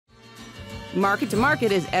Market to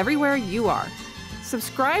Market is everywhere you are.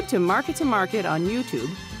 Subscribe to Market on YouTube,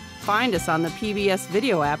 find us on the PBS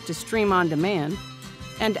video app to stream on demand,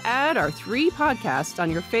 and add our 3 podcasts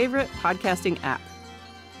on your favorite podcasting app.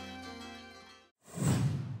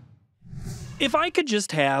 If I could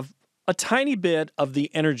just have a tiny bit of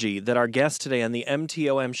the energy that our guest today on the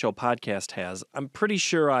MTOM Show podcast has, I'm pretty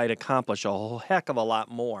sure I'd accomplish a whole heck of a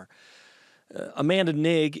lot more. Amanda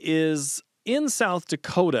Nigg is in South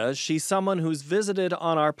Dakota. She's someone who's visited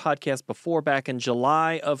on our podcast before back in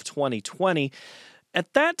July of 2020.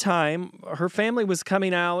 At that time, her family was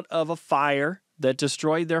coming out of a fire that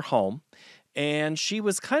destroyed their home, and she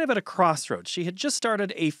was kind of at a crossroads. She had just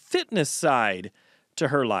started a fitness side to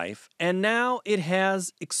her life, and now it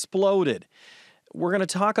has exploded. We're going to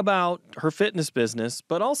talk about her fitness business,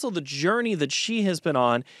 but also the journey that she has been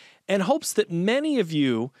on, and hopes that many of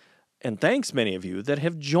you, and thanks many of you, that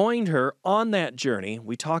have joined her on that journey.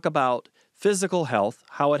 We talk about physical health,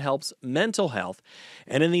 how it helps mental health,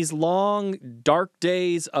 and in these long, dark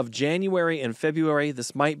days of January and February,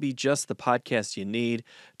 this might be just the podcast you need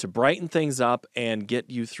to brighten things up and get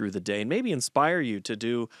you through the day, and maybe inspire you to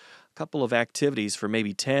do a couple of activities for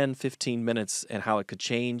maybe 10, 15 minutes and how it could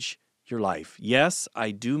change your life. Yes, I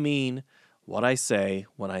do mean what I say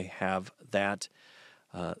when I have that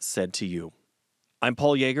said to you. I'm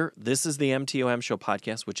Paul Yeager. This is the MTOM Show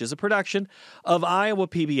podcast, which is a production of Iowa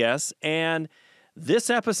PBS. And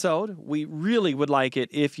this episode, we really would like it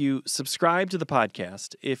if you subscribe to the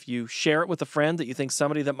podcast, if you share it with a friend that you think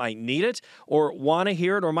somebody that might need it or want to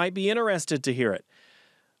hear it or might be interested to hear it.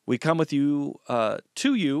 We come with you,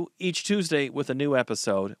 to you each Tuesday with a new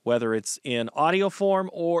episode, whether it's in audio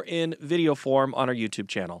form or in video form on our YouTube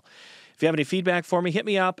channel. If you have any feedback for me, hit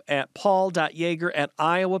me up at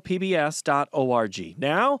paul.yeager@iowapbs.org.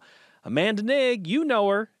 Now, Amanda Nigg, you know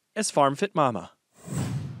her as Farm Fit Mama.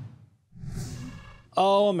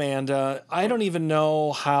 Oh, Amanda, I don't even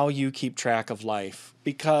know how you keep track of life,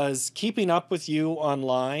 because keeping up with you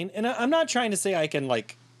online, and I'm not trying to say I can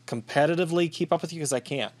competitively keep up with you, because I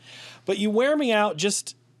can't, but you wear me out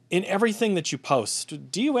just in everything that you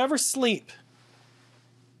post. Do you ever sleep?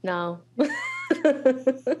 No.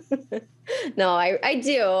 No, I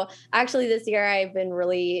do. Actually, this year I've been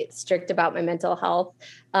really strict about my mental health,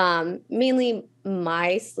 mainly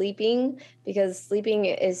my sleeping, because sleeping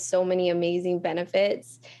is so many amazing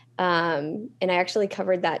benefits. And I actually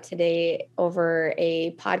covered that today over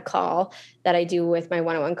a pod call that I do with my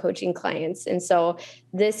one-on-one coaching clients. And so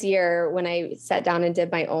this year, when I sat down and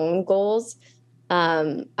did my own goals,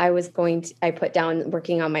 I put down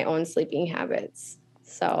working on my own sleeping habits.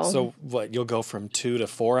 So what, you'll go from 2 to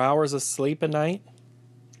 4 hours of sleep a night?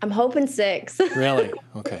 I'm hoping 6. Really?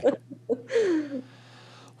 Okay.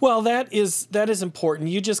 Well, that is important.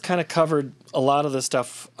 You just kind of covered a lot of the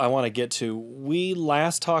stuff I want to get to. We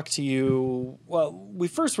last talked to you, we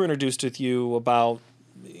first were introduced with you about,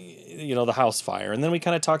 the house fire, and then we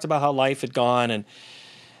kind of talked about how life had gone, and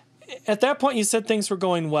at that point you said things were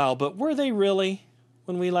going well, but were they really?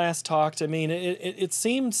 When we last talked, I mean, it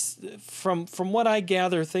seems from what I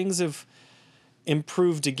gather, things have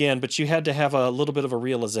improved again, but you had to have a little bit of a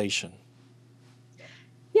realization.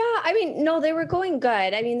 Yeah, I mean, no, they were going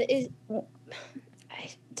good. I mean,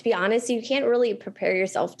 to be honest, you can't really prepare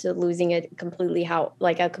yourself to losing a complete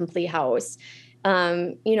house.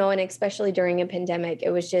 And especially during a pandemic, it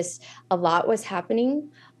was just a lot was happening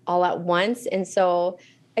all at once. And so,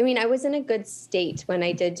 I mean, I was in a good state when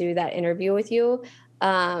I did do that interview with you.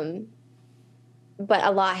 But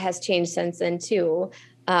a lot has changed since then too.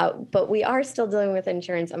 But we are still dealing with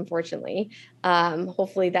insurance, unfortunately.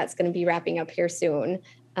 Hopefully that's going to be wrapping up here soon.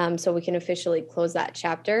 So we can officially close that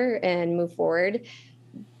chapter and move forward.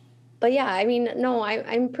 But yeah, I mean, no,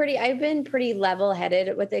 I've been pretty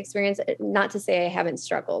level-headed with the experience, not to say I haven't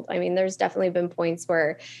struggled. I mean, there's definitely been points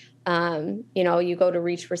where, you go to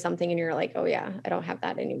reach for something and you're like, oh yeah, I don't have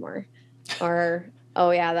that anymore. Or, oh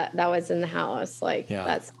yeah, that was in the house. I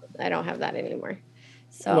don't have that anymore.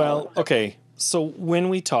 So, well, okay. So when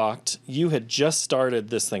we talked, you had just started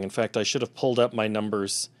this thing. In fact, I should have pulled up my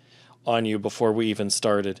numbers on you before we even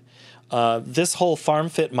started. This whole Farm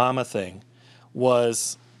Fit Mama thing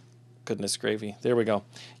was, goodness gravy. There we go.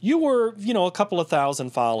 You were, a couple of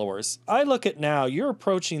thousand followers. I look at now, you're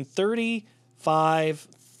approaching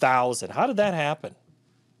 35,000. How did that happen?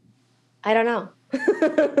 I don't know.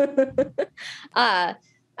 I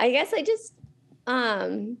guess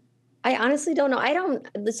I honestly don't know.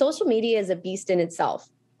 The social media is a beast in itself.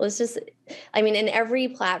 And every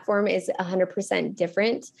platform is 100%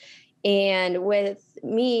 different. And with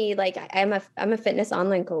me, like I'm a fitness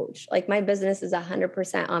online coach. Like my business is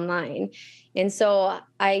 100% online. And so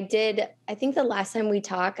I think the last time we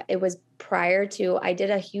talked, it was I did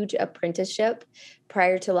a huge apprenticeship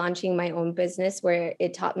prior to launching my own business where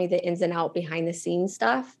it taught me the ins and out behind the scenes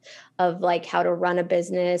stuff of like how to run a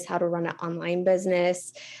business, how to run an online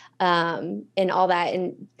business, and all that.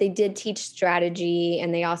 And they did teach strategy,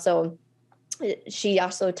 and she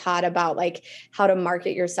also taught about like how to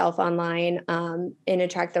market yourself online, and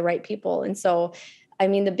attract the right people. And so, I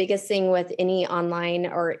mean, the biggest thing with any online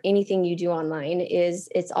or anything you do online is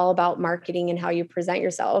it's all about marketing and how you present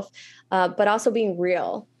yourself, but also being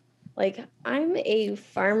real. Like I'm a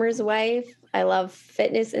farmer's wife. I love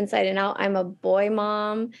fitness inside and out. I'm a boy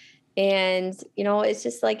mom. And, it's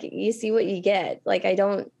just like you see what you get. Like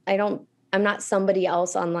I'm not somebody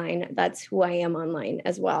else online. That's who I am online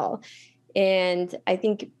as well. And I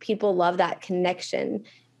think people love that connection.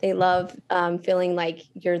 They love feeling like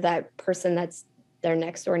you're that person that's their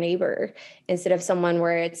next door neighbor instead of someone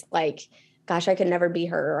where it's like, gosh, I could never be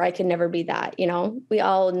her or I could never be that. We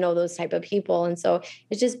all know those type of people. And so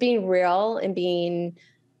it's just being real and being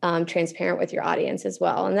transparent with your audience as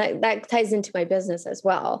well. And that ties into my business as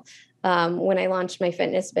well. When I launched my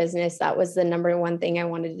fitness business, that was the number one thing I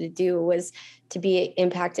wanted to do was to be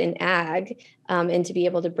impact in ag, and to be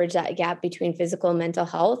able to bridge that gap between physical and mental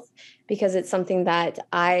health, because it's something that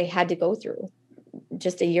I had to go through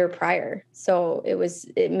just a year prior. So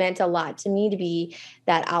it meant a lot to me to be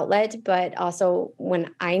that outlet, but also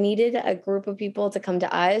when I needed a group of people to come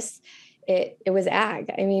to us, it was ag.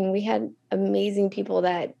 I mean, we had amazing people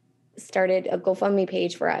that started a GoFundMe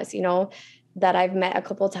page for us, that I've met a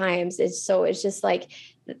couple of times. It's just like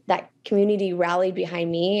that community rallied behind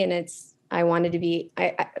me, and I wanted to be,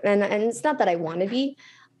 and it's not that I want to be,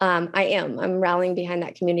 I'm rallying behind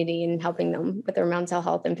that community and helping them with their mental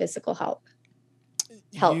health and physical health.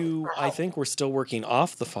 I think we're still working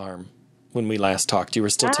off the farm. When we last talked, you were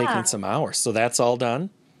still taking some hours. So that's all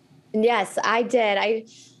done? Yes, I did.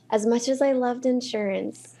 As much as I loved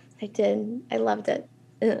insurance, I did. I loved it.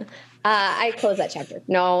 I closed that chapter.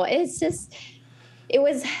 No, it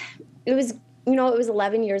was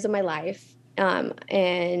 11 years of my life.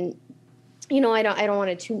 And, I don't want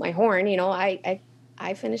to toot my horn,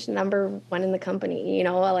 I finished number one in the company,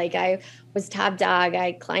 like I was top dog.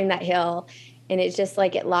 I climbed that hill, and it's just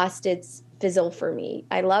like it lost its fizzle for me.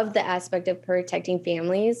 I love the aspect of protecting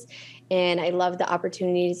families, and I love the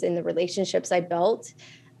opportunities and the relationships I built.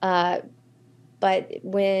 But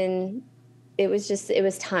when it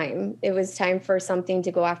was time for something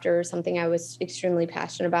to go after, something I was extremely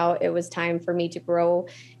passionate about. It was time for me to grow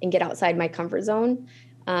and get outside my comfort zone.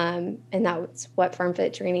 And that's what Farm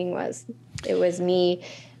Fit training was. It was me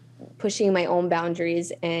pushing my own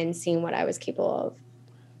boundaries and seeing what I was capable of.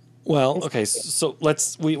 Well, okay, so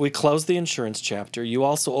we closed the insurance chapter. You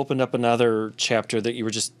also opened up another chapter that you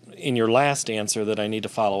were just in your last answer that I need to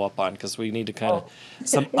follow up on, because we need to kind of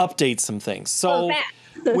update some things. So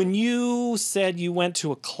when you said you went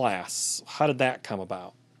to a class, how did that come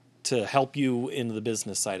about to help you in the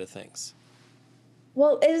business side of things?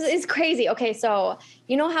 Well, it's crazy. Okay, so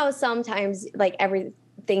you know how sometimes like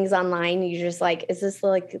everything's online, you're just like, is this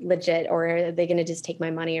like legit, or are they going to just take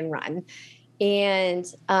my money and run? And,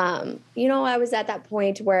 I was at that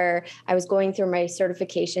point where I was going through my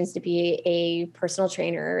certifications to be a personal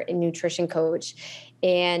trainer and nutrition coach.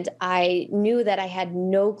 And I knew that I had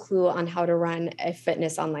no clue on how to run a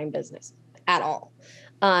fitness online business at all,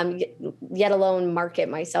 yet alone market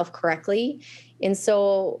myself correctly. And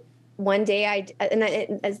so one day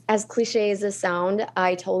as cliche as this sound,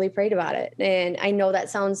 I totally prayed about it. And I know that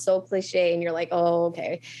sounds so cliche and you're like, oh,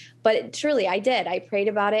 okay. But truly I did. I prayed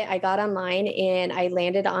about it. I got online and I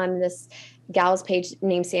landed on this gal's page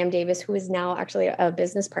named Sam Davis, who is now actually a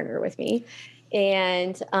business partner with me.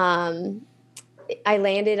 And, I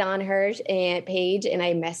landed on her page and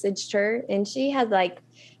I messaged her, and she had like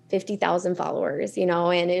 50,000 followers, and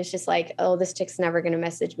it was just like, oh, this chick's never going to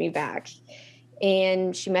message me back.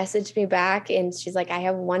 And she messaged me back and she's like, I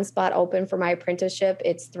have one spot open for my apprenticeship.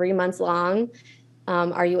 It's 3 months long.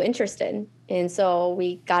 Are you interested? And so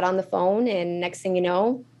we got on the phone, and next thing you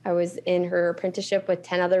know, I was in her apprenticeship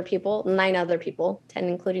with 9 other people, 10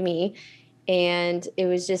 including me. And it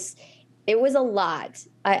was a lot.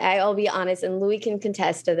 I'll be honest, and Louis can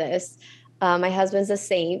contest to this. My husband's a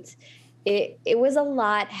saint. It was a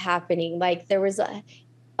lot happening. Like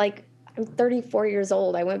I'm 34 years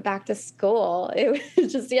old. I went back to school. It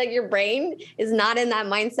was just like your brain is not in that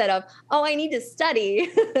mindset of, oh, I need to study.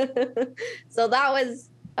 So that was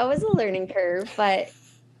a learning curve, but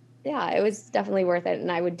yeah, it was definitely worth it.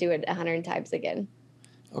 And I would do it 100 times again.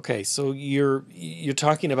 Okay, so you're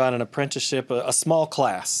talking about an apprenticeship, a small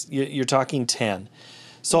class. You're talking 10.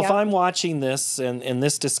 So if Yep. I'm watching this and in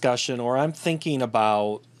this discussion, or I'm thinking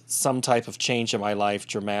about some type of change in my life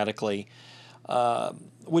dramatically,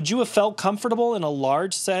 would you have felt comfortable in a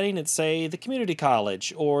large setting at, say, the community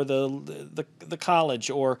college or the college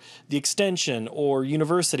or the extension or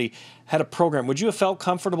university had a program? Would you have felt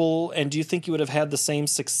comfortable, and do you think you would have had the same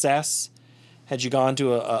success had you gone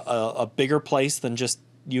to a bigger place than just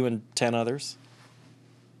you and 10 others?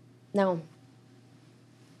 No.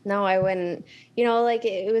 No, I wouldn't. Like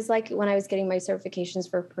it was like when I was getting my certifications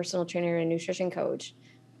for personal trainer and nutrition coach.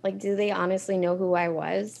 Like, do they honestly know who I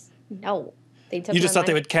was? No. They took You just my thought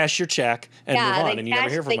they money. would cash your check and move Yeah, on, and you never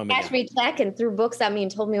hear from them cashed again. me check and threw books at me and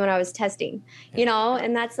told me when I was testing, Yeah.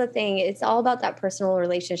 and that's the thing. It's all about that personal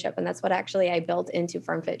relationship. And that's what actually I built into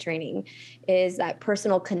Farm Fit training is that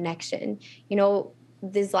personal connection.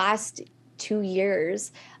 These last 2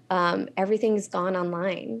 years, everything's gone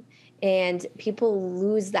online and people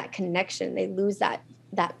lose that connection. They lose that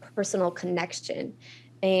personal connection.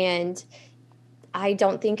 And I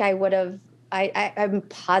don't think I would have. I'm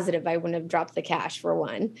positive I wouldn't have dropped the cash for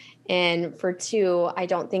one. And for two, I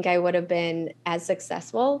don't think I would have been as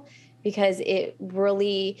successful because it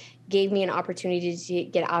really gave me an opportunity to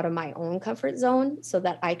get out of my own comfort zone so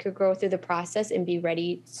that I could grow through the process and be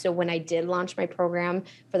ready. So when I did launch my program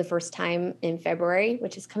for the first time in February,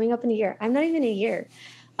 which is coming up in a year, I'm not even a year.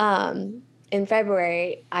 In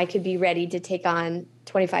February, I could be ready to take on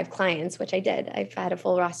 25 clients, which I did. I've had a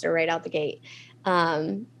full roster right out the gate.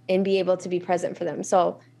 And be able to be present for them.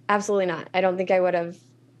 So absolutely not. I don't think I would have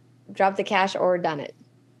dropped the cash or done it.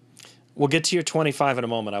 We'll get to your 25 in a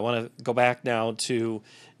moment. I want to go back now to,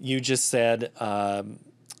 you just said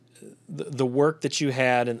the work that you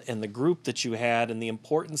had and the group that you had and the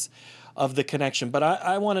importance of the connection. But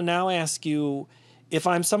I want to now ask you, if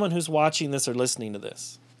I'm someone who's watching this or listening to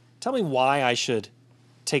this, tell me why I should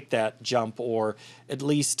take that jump, or at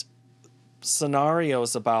least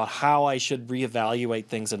scenarios about how I should reevaluate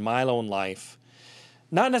things in my own life.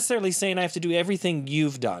 Not necessarily saying I have to do everything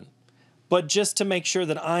you've done, but just to make sure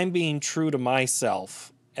that I'm being true to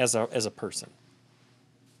myself as a person.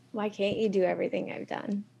 Why can't you do everything I've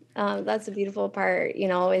done? That's the beautiful part,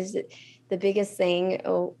 is the biggest thing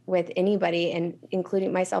with anybody, and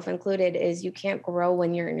including myself included, is you can't grow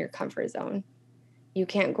when you're in your comfort zone. You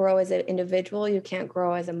can't grow as an individual. You can't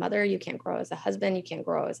grow as a mother. You can't grow as a husband. You can't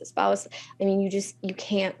grow as a spouse. I mean, you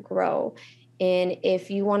can't grow. And if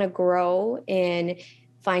you want to grow and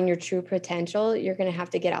find your true potential, you're going to have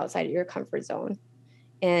to get outside of your comfort zone.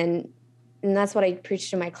 And that's what I preach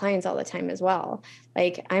to my clients all the time as well.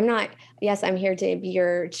 Like, I'm here to be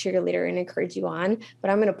your cheerleader and encourage you on, but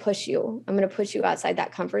I'm going to push you. I'm going to push you outside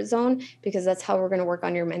that comfort zone, because that's how we're going to work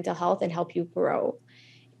on your mental health and help you grow.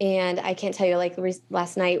 And I can't tell you, like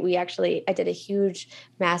last night, I did a huge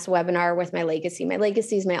mass webinar with my legacy. My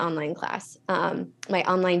legacy is my online class, my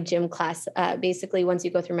online gym class. Basically, once you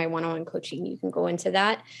go through my one-on-one coaching, you can go into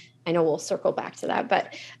that. I know we'll circle back to that,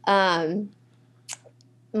 but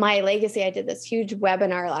my legacy, I did this huge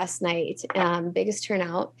webinar last night, biggest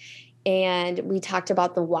turnout. And we talked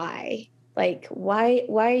about the why. Like, why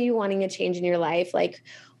are you wanting a change in your life? Like,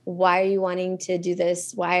 why are you wanting to do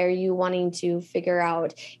this? Why are you wanting to figure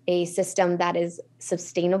out a system that is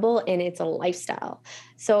sustainable and it's a lifestyle?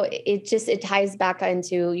 So it ties back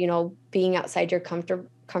into, being outside your comfort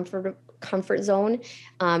zone,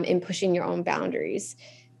 and pushing your own boundaries.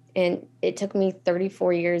 And it took me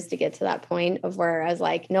 34 years to get to that point of where I was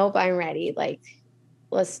like, nope, I'm ready. Like,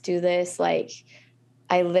 let's do this. Like,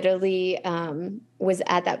 I literally was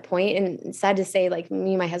at that point, and sad to say, like, me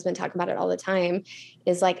and my husband talk about it all the time,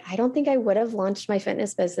 is like, I don't think I would have launched my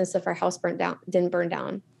fitness business if our house didn't burn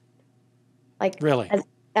down. Like, Really?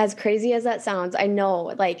 as crazy as that sounds, I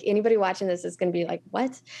know, like, anybody watching this is going to be like,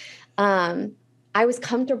 what? I was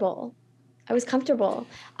comfortable.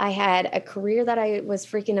 I had a career that I was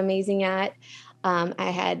freaking amazing at.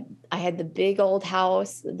 I had the big old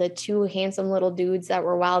house, the two handsome little dudes that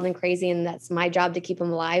were wild and crazy, and that's my job to keep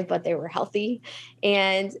them alive, but they were healthy,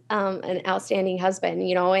 and an outstanding husband,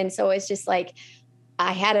 and so it's just like,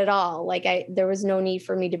 I had it all. Like, there was no need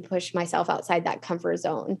for me to push myself outside that comfort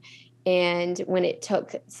zone. And when it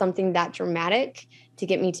took something that dramatic to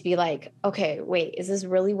get me to be like, okay, wait, is this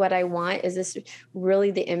really what I want? Is this really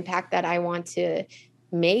the impact that I want to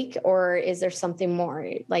make? Or is there something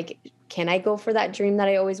more? Like, can I go for that dream that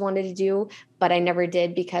I always wanted to do, but I never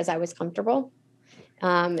did because I was comfortable?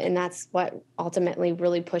 And that's what ultimately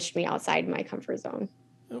really pushed me outside my comfort zone.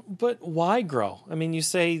 But why grow? I mean, you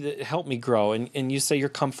say that help me grow, and you say you're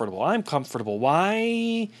comfortable. I'm comfortable.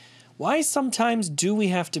 Why Why sometimes do we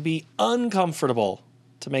have to be uncomfortable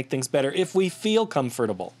to make things better if we feel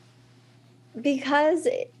comfortable? Because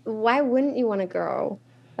why wouldn't you want to grow?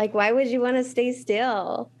 Like, why would you want to stay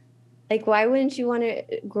still? Like, why wouldn't you want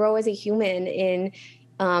to grow as a human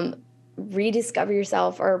and rediscover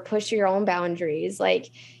yourself or push your own boundaries? Like,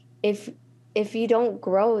 if you don't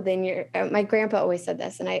grow, then you're. My grandpa always said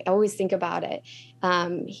this, and I always think about it.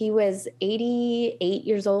 He was 88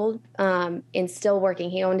 years old and still working.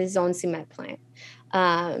 He owned his own cement plant.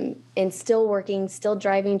 And still working, still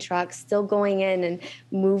driving trucks, still going in and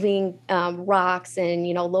moving rocks and,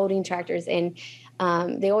 loading tractors. And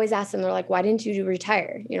they always ask him, they're like, why didn't you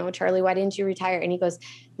retire? Charlie, why didn't you retire? And he goes,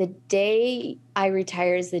 the day I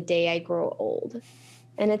retire is the day I grow old.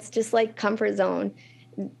 And it's just like comfort zone.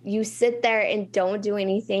 You sit there and don't do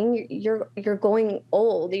anything. You're going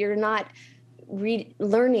old. You're not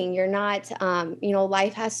learning. You're not,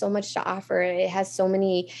 life has so much to offer. It has so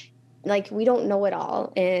many, like, we don't know it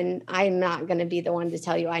all. And I'm not going to be the one to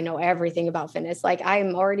tell you I know everything about fitness. Like,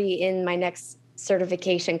 I'm already in my next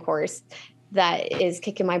certification course that is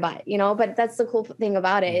kicking my butt, but that's the cool thing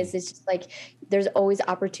about it is it's just like, there's always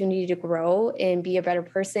opportunity to grow and be a better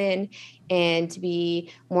person and to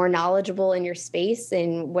be more knowledgeable in your space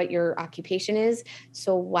and what your occupation is.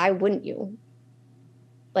 So why wouldn't you?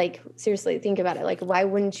 Like, seriously, think about it. Like, why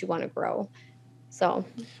wouldn't you want to grow? So,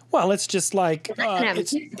 well, it's just like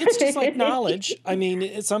it's just like knowledge. I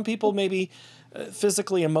mean, some people maybe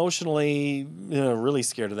physically, emotionally, really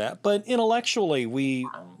scared of that, but intellectually,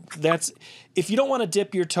 that's if you don't want to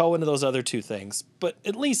dip your toe into those other two things, but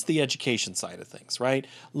at least the education side of things, right?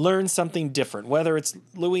 Learn something different, whether it's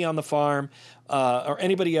Louie on the farm or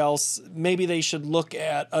anybody else. Maybe they should look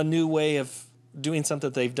at a new way of doing something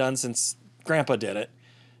that they've done since Grandpa did it.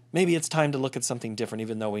 Maybe it's time to look at something different,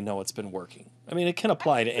 even though we know it's been working. I mean, it can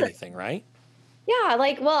apply to anything, right? Yeah,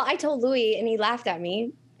 I told Louie and he laughed at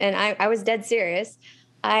me, and I was dead serious.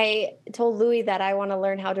 I told Louie that I want to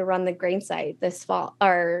learn how to run the grain site this fall,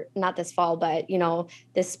 or not this fall, but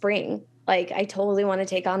this spring. Like, I totally want to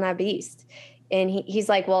take on that beast. And he's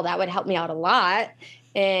like, well, that would help me out a lot.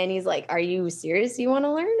 And he's like, are you serious? You want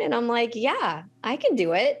to learn? And I'm like, yeah, I can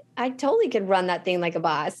do it. I totally could run that thing like a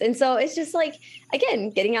boss. And so it's just like, again,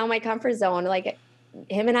 getting out of my comfort zone. Like,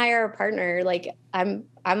 him and I are a partner. Like, I'm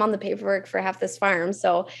on the paperwork for half this farm.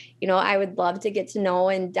 So, I would love to get to know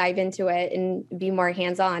and dive into it and be more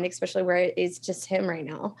hands-on, especially where it's just him right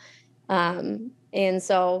now. And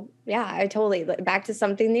so, yeah, I totally back to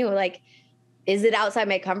something new. Like, is it outside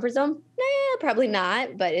my comfort zone? Nah, probably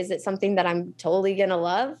not. But is it something that I'm totally going to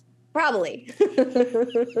love? Probably.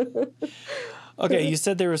 Okay, you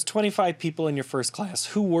said there was 25 people in your first class.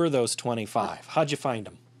 Who were those 25? How'd you find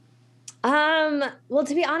them? Well,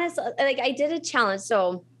 to be honest, like, I did a challenge.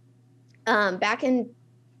 So, back in,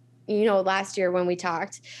 last year when we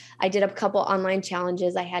talked, I did a couple online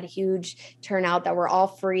challenges. I had a huge turnout that were all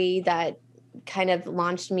free that kind of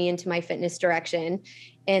launched me into my fitness direction.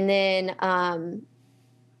 And then,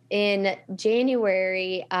 in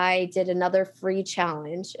January, I did another free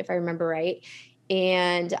challenge, if I remember right.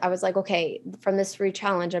 And I was like, okay, from this free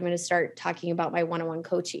challenge, I'm going to start talking about my one-on-one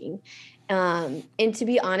coaching. And to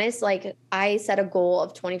be honest, like, I set a goal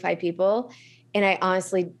of 25 people, and I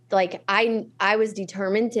honestly, like, I was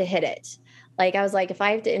determined to hit it. Like, I was like, if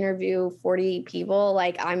I have to interview 40 people,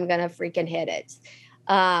 like, I'm going to freaking hit it.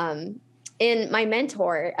 And my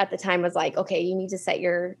mentor at the time was like, okay, you need to set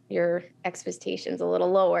your expectations a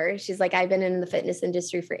little lower. She's like, I've been in the fitness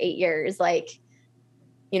industry for 8 years. Like,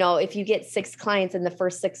 if you get 6 clients in the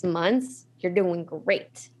first 6 months, you're doing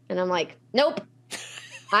great. And I'm like, nope,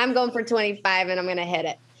 I'm going for 25 and I'm going to hit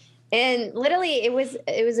it. And literally it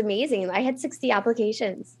was amazing. I had 60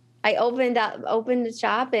 applications. I opened the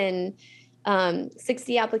shop and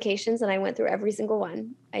 60 applications, and I went through every single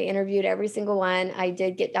one. I interviewed every single one. I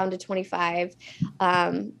did get down to 25.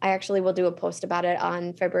 I actually will do a post about it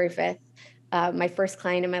on February 5th. My first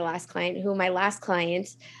client and my last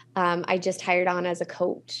client, I just hired on as a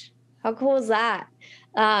coach. How cool is that?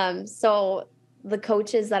 So the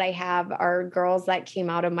coaches that I have are girls that came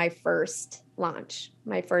out of my first launch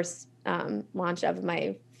of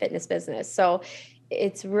my fitness business. So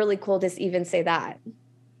it's really cool to even say that,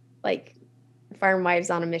 like, farm wives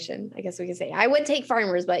on a mission, I guess we could say. I would take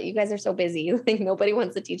farmers, but you guys are so busy. Like, nobody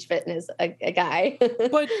wants to teach fitness a guy.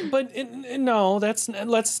 No,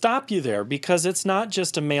 let's stop you there, because it's not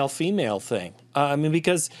just a male-female thing.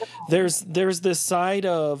 Because there's this side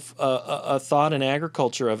of a thought in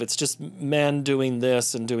agriculture of it's just men doing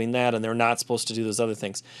this and doing that, and they're not supposed to do those other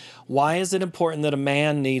things. Why is it important that a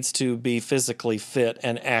man needs to be physically fit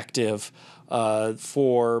and active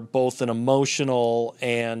for both an emotional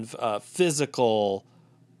and physical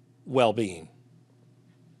well-being?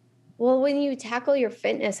 Well, when you tackle your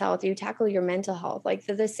fitness health, you tackle your mental health. Like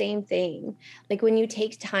they're the same thing. Like when you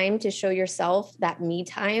take time to show yourself that me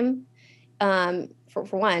time, for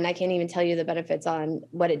one, I can't even tell you the benefits on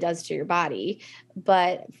what it does to your body.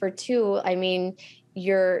 But for two, I mean,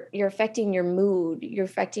 you're affecting your mood, you're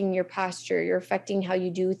affecting your posture, you're affecting how you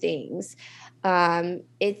do things.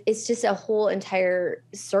 It's just a whole entire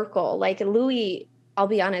circle. Like Louis, I'll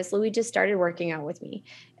be honest, Louis just started working out with me.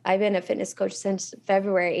 I've been a fitness coach since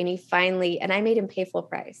February, and he finally, and I made him pay full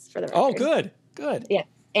price for the record. Oh, good, good. Yeah.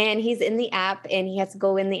 And he's in the app, and he has to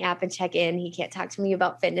go in the app and check in. He can't talk to me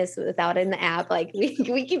about fitness without in the app. Like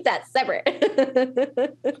we keep that separate.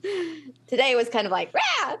 Today was kind of like,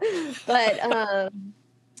 rah! But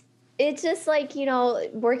it's just like,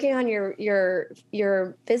 working on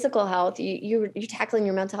your physical health, you're tackling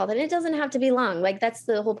your mental health, and it doesn't have to be long. Like that's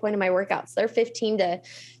the whole point of my workouts. They're 15 to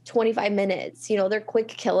 25 minutes, they're quick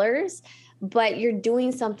killers, but you're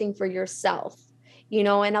doing something for yourself,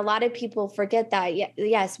 and a lot of people forget that.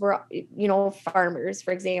 Yes, we're, farmers,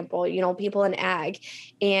 for example, people in ag,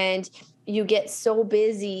 and you get so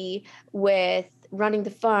busy with running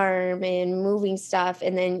the farm and moving stuff.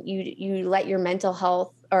 And then you let your mental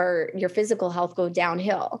health or your physical health go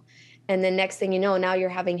downhill. And the next thing you know, now you're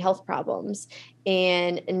having health problems.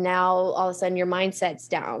 And now all of a sudden your mindset's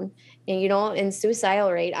down. And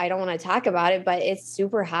suicidal rate, I don't want to talk about it, but it's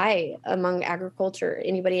super high among agriculture,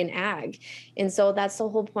 anybody in ag. And so that's the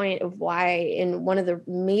whole point of why, and one of the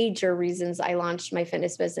major reasons I launched my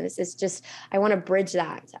fitness business is just, I want to bridge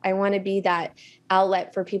that. I want to be that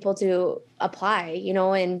outlet for people to apply,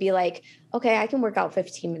 and be like, okay, I can work out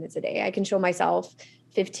 15 minutes a day. I can show myself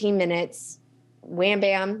 15 minutes, wham,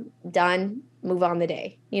 bam, done, move on the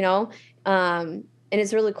day, and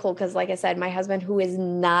it's really cool because, like I said, my husband, who is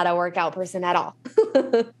not a workout person at all,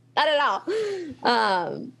 not at all.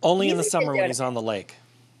 Only in the summer when he's on the lake.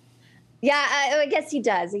 Yeah, I guess he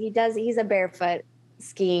does. He's a barefoot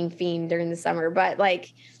skiing fiend during the summer, but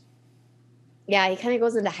yeah, he kind of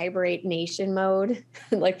goes into hibernation mode,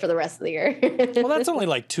 like for the rest of the year. Well, that's only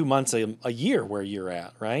like 2 months a year where you're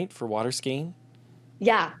at, right? For water skiing?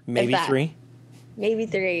 Yeah. Maybe 3? Maybe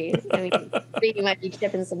 3. I mean, 3 might be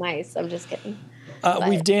chipping some ice. I'm just kidding.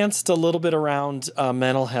 We've danced a little bit around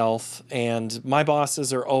mental health, and my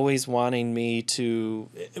bosses are always wanting me to,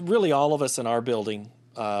 really all of us in our building,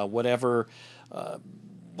 what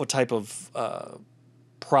type of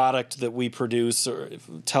product that we produce or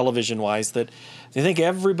television-wise, that they think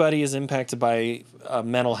everybody is impacted by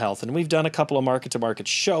mental health. And we've done a couple of market-to-market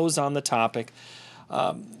shows on the topic.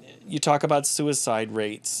 You talk about suicide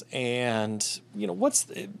rates, and what's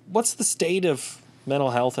the state of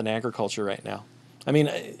mental health in agriculture right now? I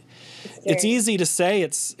mean, it's easy to say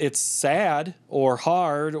it's sad or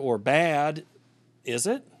hard or bad. Is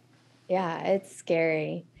it? Yeah, it's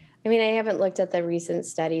scary. I mean, I haven't looked at the recent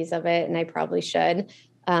studies of it, and I probably should.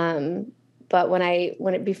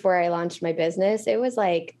 But before I launched my business, it was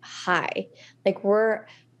like high. Like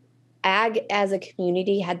ag as a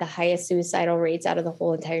community had the highest suicidal rates out of the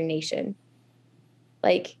whole entire nation.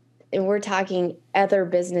 And we're talking other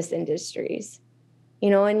business industries.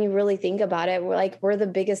 And you really think about it, we're the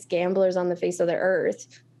biggest gamblers on the face of the earth.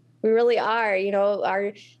 We really are.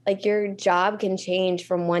 Your job can change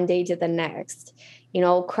from one day to the next.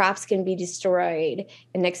 Crops can be destroyed,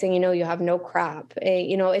 and next thing you know, you have no crop.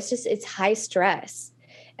 It's high stress.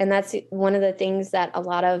 And that's one of the things that I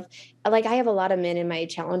have a lot of men in my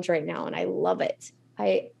challenge right now, and I love it.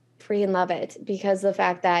 I freaking love it, because the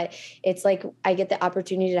fact that it's like I get the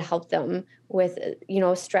opportunity to help them with,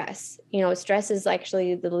 stress. Stress is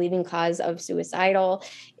actually the leading cause of suicidal.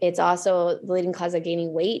 It's also the leading cause of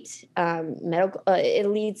gaining weight. It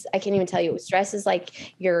leads, I can't even tell you, stress is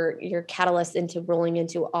like your catalyst into rolling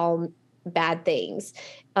into all bad things.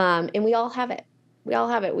 And we all have it. We all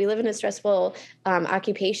have it. We live in a stressful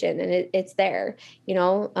occupation, and it's there.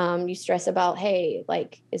 You stress about, hey,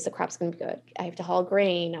 is the crops going to be good? I have to haul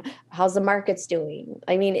grain. How's the markets doing?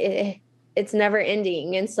 I mean, it's never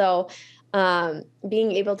ending. And so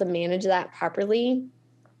being able to manage that properly,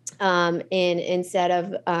 and instead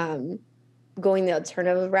of going the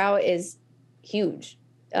alternative route, is huge.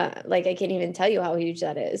 I can't even tell you how huge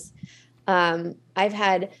that is. I've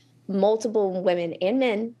had multiple women and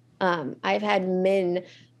men. I've had men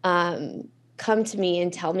come to me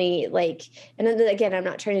and tell me, and then again, I'm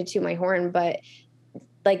not trying to toot my horn, but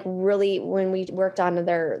really when we worked on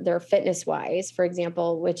their fitness wise, for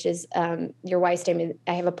example, which is your why statement.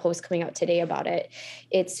 I have a post coming out today about it.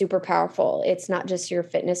 It's super powerful. It's not just your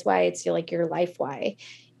fitness why, it's your life why.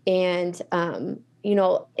 And,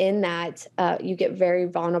 in that, you get very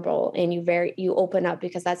vulnerable and you open up,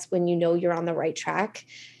 because that's when you know you're on the right track.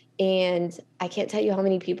 And I can't tell you how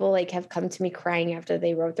many people like have come to me crying after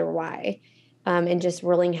they wrote their why, and just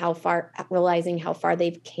realizing how far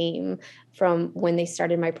they've came from when they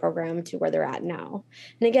started my program to where they're at now.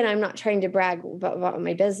 And again, I'm not trying to brag about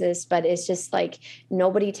my business, but it's just like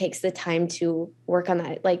nobody takes the time to work on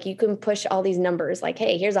that. Like you can push all these numbers, like,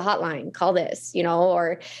 hey, here's a hotline, call this,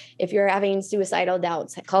 or if you're having suicidal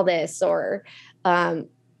doubts, call this, or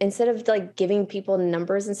instead of like giving people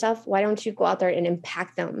numbers and stuff, why don't you go out there and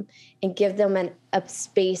impact them and give them a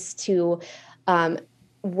space to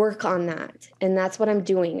work on that? And that's what I'm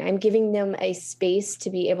doing. I'm giving them a space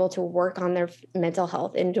to be able to work on their mental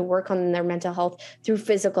health and to work on their mental health through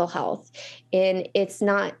physical health. And it's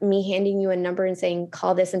not me handing you a number and saying,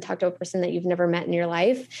 call this and talk to a person that you've never met in your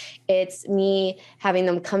life. It's me having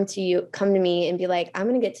them come to me and be like, I'm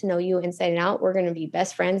going to get to know you inside and out. We're going to be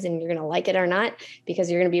best friends, and you're going to like it or not,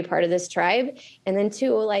 because you're going to be a part of this tribe. And then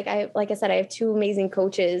two, like I said, I have two amazing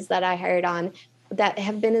coaches that I hired on that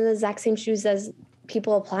have been in the exact same shoes as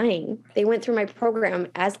people applying. They went through my program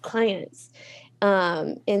as clients.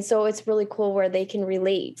 And so it's really cool where they can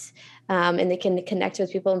relate, and they can connect with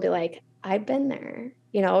people and be like, I've been there,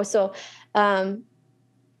 So,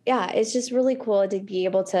 it's just really cool to be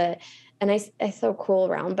able to, and I throw cool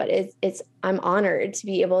around, but I'm honored to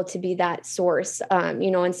be able to be that source,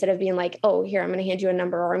 instead of being like, oh, here, I'm going to hand you a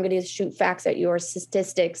number, or I'm going to shoot facts at you, or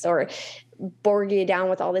statistics, or bore you down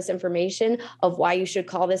with all this information of why you should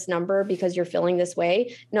call this number because you're feeling this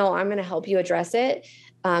way. No, I'm going to help you address it,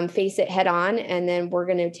 face it head on. And then we're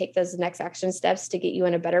going to take those next action steps to get you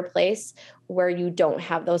in a better place where you don't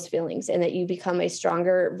have those feelings, and that you become a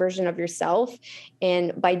stronger version of yourself.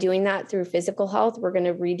 And by doing that through physical health, we're going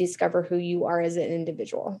to rediscover who you are as an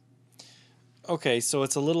individual. Okay, so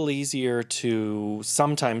it's a little easier to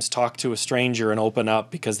sometimes talk to a stranger and open up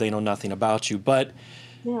because they know nothing about you. But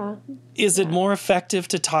is it more effective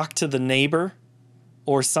to talk to the neighbor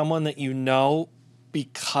or someone that you know?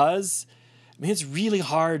 Because it's really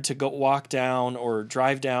hard to go walk down or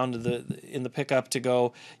drive down to in the pickup to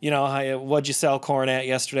go, what'd you sell corn at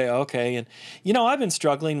yesterday? Okay. And, I've been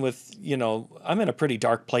struggling with, I'm in a pretty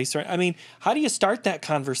dark place. Right? I mean, how do you start that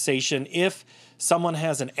conversation if someone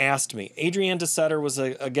hasn't asked me? Adrienne DeSutter was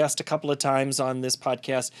a guest a couple of times on this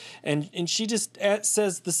podcast, and she just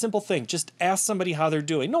says the simple thing, just ask somebody how they're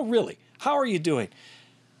doing. No, really, how are you doing?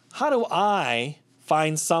 How do I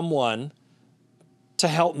find someone to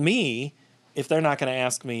help me if they're not going to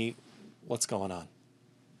ask me what's going on?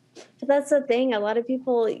 But that's the thing. A lot of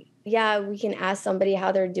people, we can ask somebody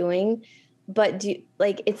how they're doing, but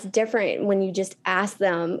it's different when you just ask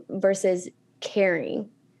them versus caring.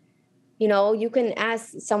 You can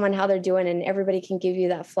ask someone how they're doing and everybody can give you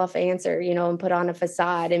that fluff answer, and put on a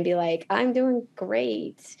facade and be like, I'm doing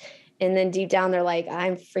great. And then deep down, they're like,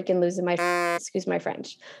 I'm freaking losing my, excuse my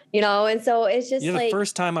French, and so it's just the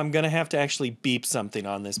first time I'm going to have to actually beep something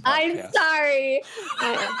on this podcast. I'm sorry.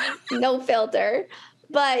 No filter.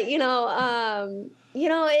 But,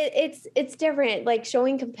 it's different, like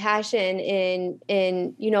showing compassion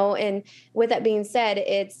and with that being said,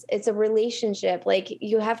 it's a relationship. Like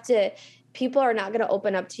people are not going to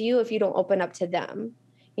open up to you if you don't open up to them,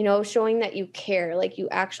 showing that you care, like you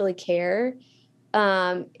actually care,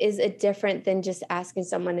 is a different than just asking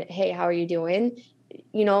someone, hey, how are you doing?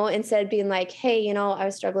 Instead of being like, hey, I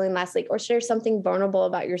was struggling last week, or share something vulnerable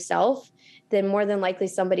about yourself, then more than likely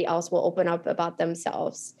somebody else will open up about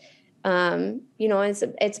themselves.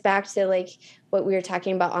 It's back to like what we were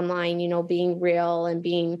talking about online, being real and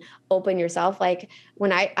being open yourself. Like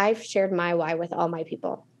when I've shared my why with all my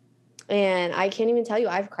people, and I can't even tell you,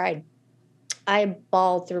 I've cried. I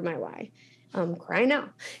bawled through my why. I'm crying now.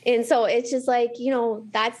 And so it's just like,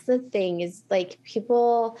 that's the thing, is like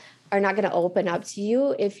people are not going to open up to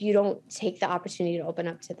you if you don't take the opportunity to open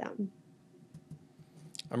up to them.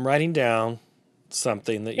 I'm writing down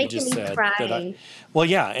something that you just said.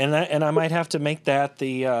 And I might have to make that at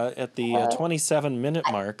the 27-minute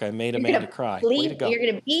mark. I made Amanda cry. Way to go. You're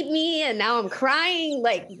going to beat me, and now I'm crying.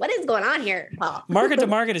 Like, what is going on here? Oh. Market to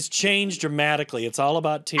market has changed dramatically. It's all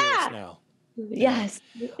about tears now. Yes,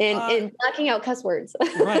 and blocking out cuss words.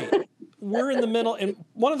 Right. We're in the middle, and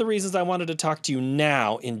one of the reasons I wanted to talk to you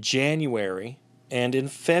now in January and in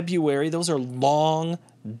February, those are long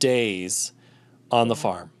days on the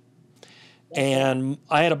farm. And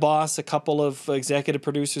I had a boss a couple of executive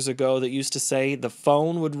producers ago that used to say the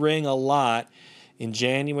phone would ring a lot in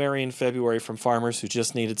January and February from farmers who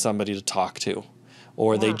just needed somebody to talk to,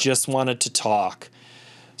 or they just wanted to talk.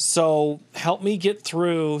 So help me get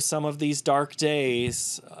through some of these dark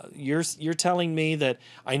days. You're telling me that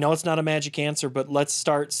I know it's not a magic answer, but let's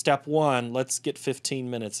start step one. Let's get 15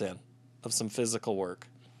 minutes in of some physical work.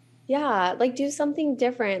 Yeah, like do something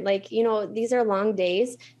different. Like, these are long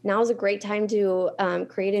days. Now is a great time to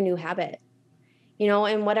create a new habit,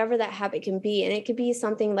 and whatever that habit can be. And it could be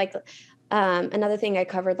something like another thing I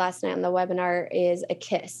covered last night on the webinar is a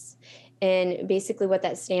KISS. And basically what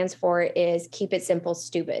that stands for is keep it simple,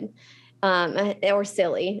 stupid, or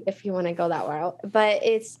silly, if you want to go that route. But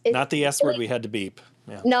it's not the S word we had to beep.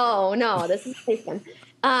 Yeah. No, this is a safe one.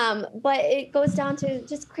 But it goes down to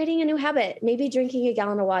just creating a new habit, maybe drinking a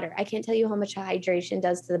gallon of water. I can't tell you how much hydration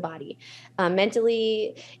does to the body.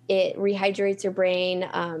 Mentally, it rehydrates your brain.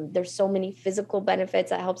 There's so many physical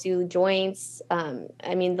benefits that helps you, joints.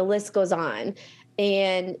 The list goes on.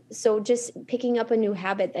 And so just picking up a new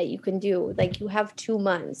habit that you can do, like you have 2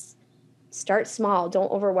 months. Start small.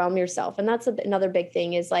 Don't overwhelm yourself. And that's another big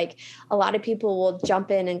thing is like a lot of people will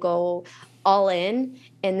jump in and go all in.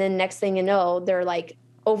 And then next thing you know, they're like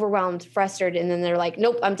overwhelmed, frustrated. And then they're like,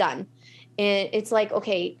 nope, I'm done. And it's like,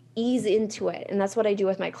 okay, ease into it. And that's what I do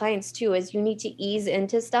with my clients too, is you need to ease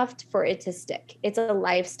into stuff for it to stick. It's a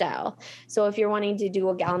lifestyle. So if you're wanting to do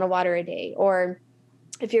a gallon of water a day, or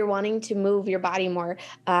if you're wanting to move your body more,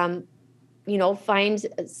 there's tons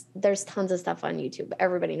of stuff on YouTube.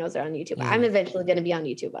 Everybody knows they're on YouTube. Yeah. I'm eventually going to be on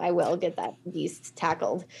YouTube. I will get that beast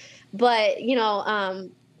tackled. But,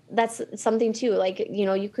 that's something too. Like,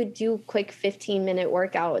 you could do quick 15-minute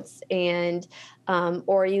workouts and,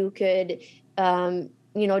 or you could,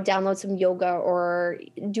 download some yoga or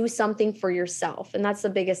do something for yourself. And that's the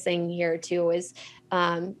biggest thing here too is,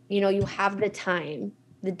 you have the time,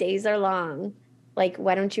 the days are long. Like,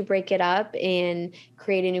 why don't you break it up and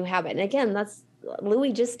create a new habit? And again,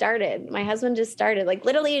 Louis just started. My husband just started, like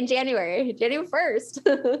literally in January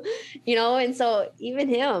 1st, and so even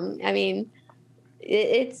him,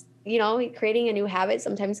 it's, creating a new habit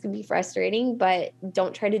sometimes can be frustrating, but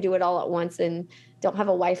don't try to do it all at once. And don't have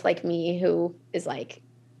a wife like me who is like,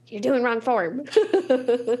 you're doing wrong form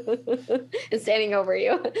and standing over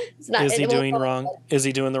you. It's not. Is he doing wrong? Is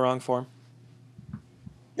he doing the wrong form?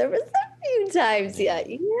 There was a few times, yeah.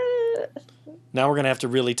 Now we're going to have to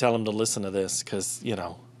really tell him to listen to this because,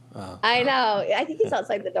 I know. I think he's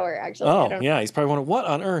outside the door, actually. Oh, yeah. He's probably wondering, what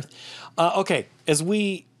on earth? Okay. As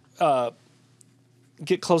we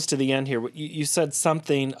get close to the end here, you said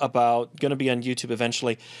something about going to be on YouTube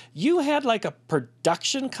eventually. You had like a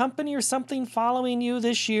production company or something following you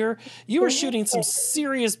this year. You were shooting some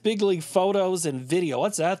serious big league photos and video.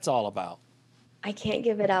 What's that all about? I can't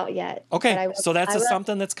give it out yet. Okay, so that's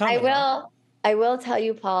something that's coming. I will tell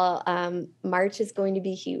you, Paul, March is going to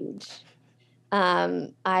be huge. I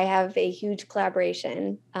have a huge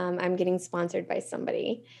collaboration. I'm getting sponsored by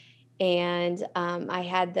somebody. And I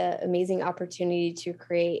had the amazing opportunity to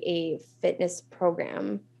create a fitness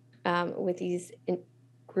program with these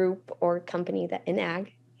group or company that in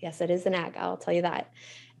ag. Yes, it is an ag. I'll tell you that.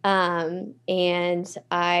 And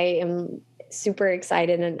I am super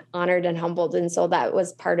excited and honored and humbled. And so that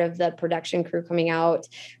was part of the production crew coming out,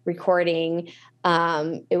 recording.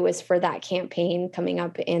 It was for that campaign coming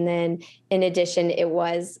up. And then in addition, it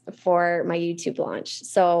was for my YouTube launch.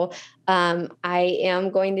 So I am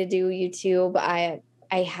going to do YouTube. I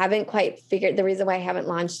haven't quite figured, the reason why I haven't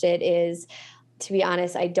launched it is, to be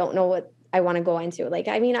honest, I don't know what I want to go into. Like,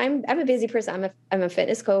 I'm a busy person. I'm a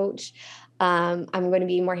fitness coach. I'm going to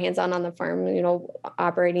be more hands-on on the farm,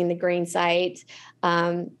 operating the grain site.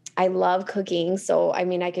 I love cooking. So,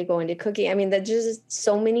 I could go into cooking. There's just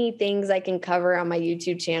so many things I can cover on my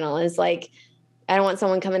YouTube channel. And it's like, I don't want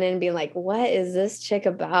someone coming in and being like, what is this chick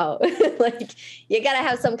about? Like, you got to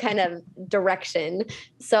have some kind of direction.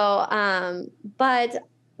 So, but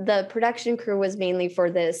the production crew was mainly for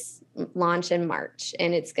this launch in March,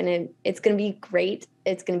 and it's going to be great.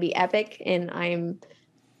 It's going to be epic. And I'm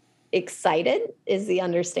excited is the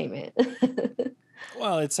understatement.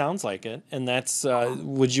 Well, it sounds like it. And that's,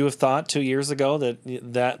 would you have thought 2 years ago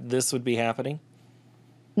that this would be happening?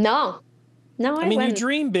 No, I mean, wouldn't. You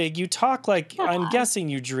dream big. You talk like, Yeah. I'm guessing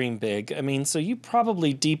you dream big. So you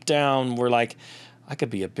probably deep down were like, I could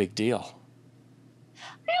be a big deal.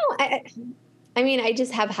 I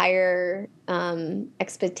just have higher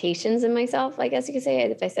expectations in myself, I guess you could say,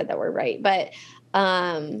 if I said that word right. But,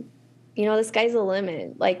 the sky's the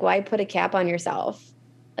limit. Like, why put a cap on yourself?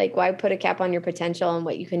 Like, why put a cap on your potential and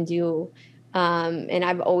what you can do? And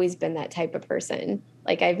I've always been that type of person.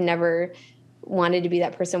 Like, I've never wanted to be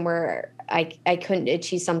that person where I couldn't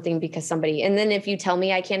achieve something because somebody, and then if you tell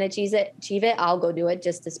me I can't achieve it, I'll go do it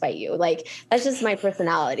just to spite you. Like, that's just my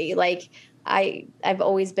personality. Like, I've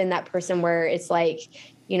always been that person where it's like,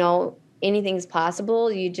 anything's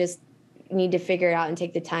possible. You just need to figure it out and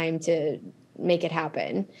take the time to make it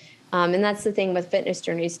happen. And that's the thing with fitness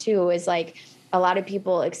journeys too, is like a lot of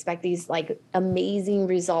people expect these like amazing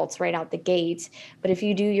results right out the gate. But if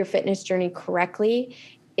you do your fitness journey correctly,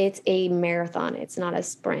 it's a marathon. It's not a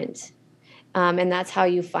sprint. And that's how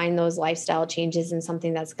you find those lifestyle changes and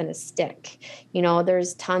something that's going to stick.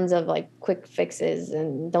 There's tons of like quick fixes,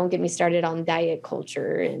 and don't get me started on diet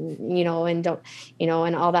culture and, and don't,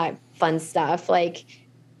 and all that fun stuff. Like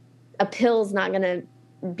a pill's not going to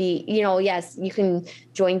be, yes, you can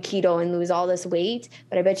join keto and lose all this weight,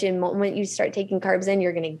 but I bet you the moment you start taking carbs in,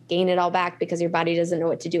 you're going to gain it all back because your body doesn't know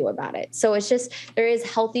what to do about it. So it's just, there is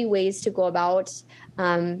healthy ways to go about,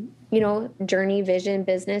 journey, vision,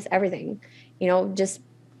 business, everything. Just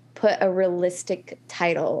put a realistic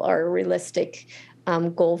title or a realistic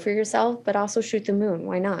goal for yourself, but also shoot the moon.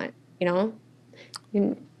 Why not? You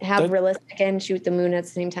can have realistic and shoot the moon at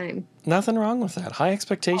the same time. Nothing wrong with that. High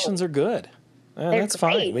expectations are good. That's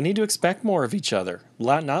fine. We need to expect more of each other,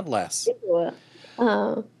 not less.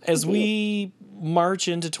 As we march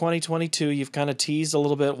into 2022, you've kind of teased a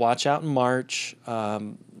little bit. Watch out in March.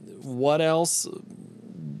 What else?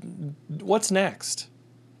 What's next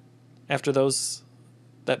after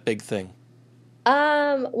that big thing?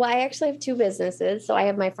 Well, I actually have two businesses. So I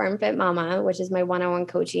have my Farm Fit Mama, which is my one-on-one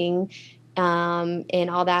coaching, and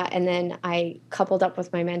all that. And then I coupled up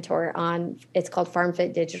with my mentor it's called Farm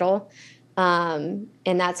Fit Digital. And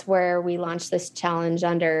that's where we launched this challenge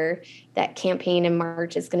under that campaign in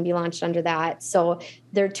March. It's going to be launched under that. So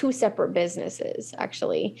they're two separate businesses,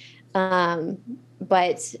 actually.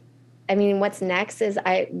 But I mean, what's next is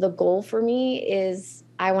the goal for me is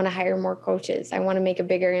I want to hire more coaches. I want to make a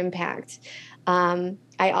bigger impact. I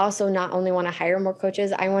also not only want to hire more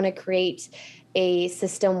coaches, I want to create a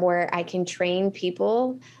system where I can train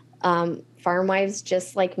people, farm wives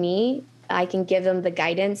just like me. I can give them the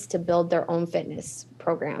guidance to build their own fitness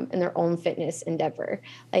program and their own fitness endeavor.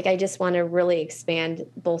 Like, I just want to really expand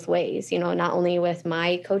both ways, not only with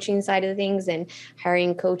my coaching side of things and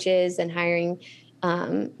hiring coaches and hiring,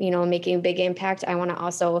 making a big impact. I want to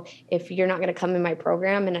also, if you're not going to come in my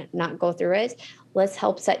program and not go through it, let's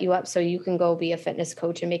help set you up so you can go be a fitness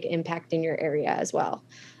coach and make an impact in your area as well.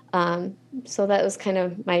 So that was kind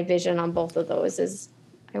of my vision on both of those, is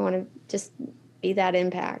I want to just be that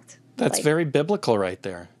impact. That's very biblical right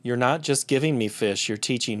there. You're not just giving me fish, you're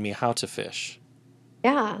teaching me how to fish.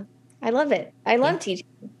 Yeah, I love it. I love teaching.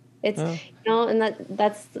 It's, and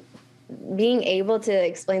that's being able to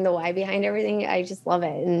explain the why behind everything. I just love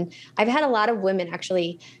it. And I've had a lot of women,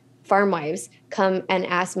 actually, farm wives, come and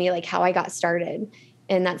ask me like how I got started.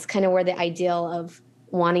 And that's kind of where the ideal of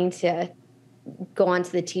wanting to go on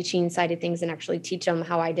to the teaching side of things and actually teach them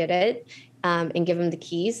how I did it. And give them the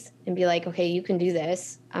keys and be like, okay, you can do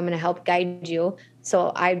this. I'm going to help guide you.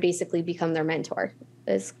 So I basically become their mentor,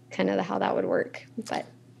 is kind of how that would work. But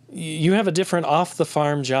you have a different off the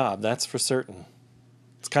farm job. That's for certain.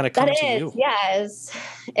 It's kind of come to you. Yes,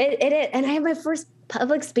 it is. And I have my first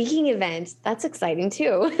public speaking event. That's exciting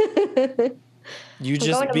too. You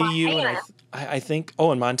just be you. And I think,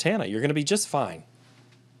 in Montana, you're going to be just fine.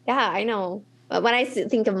 Yeah, I know. But when I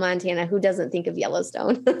think of Montana, who doesn't think of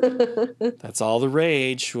Yellowstone? That's all the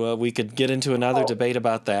rage. Well, we could get into another debate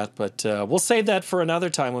about that, but we'll save that for another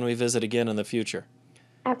time when we visit again in the future.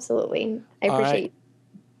 Absolutely. I appreciate you.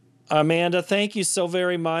 Amanda, thank you so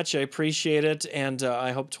very much. I appreciate it, and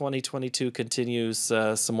I hope 2022 continues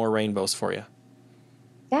some more rainbows for you.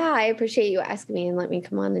 Yeah, I appreciate you asking me and let me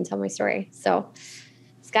come on and tell my story. So,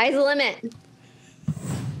 sky's the limit.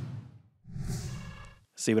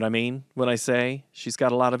 See what I mean when I say she's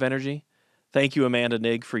got a lot of energy? Thank you, Amanda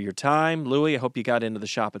Nigg, for your time. Louie, I hope you got into the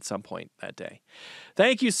shop at some point that day.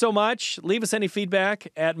 Thank you so much. Leave us any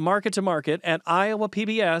feedback at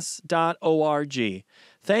market2market@iowapbs.org.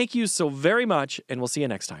 Thank you so very much, and we'll see you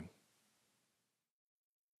next time.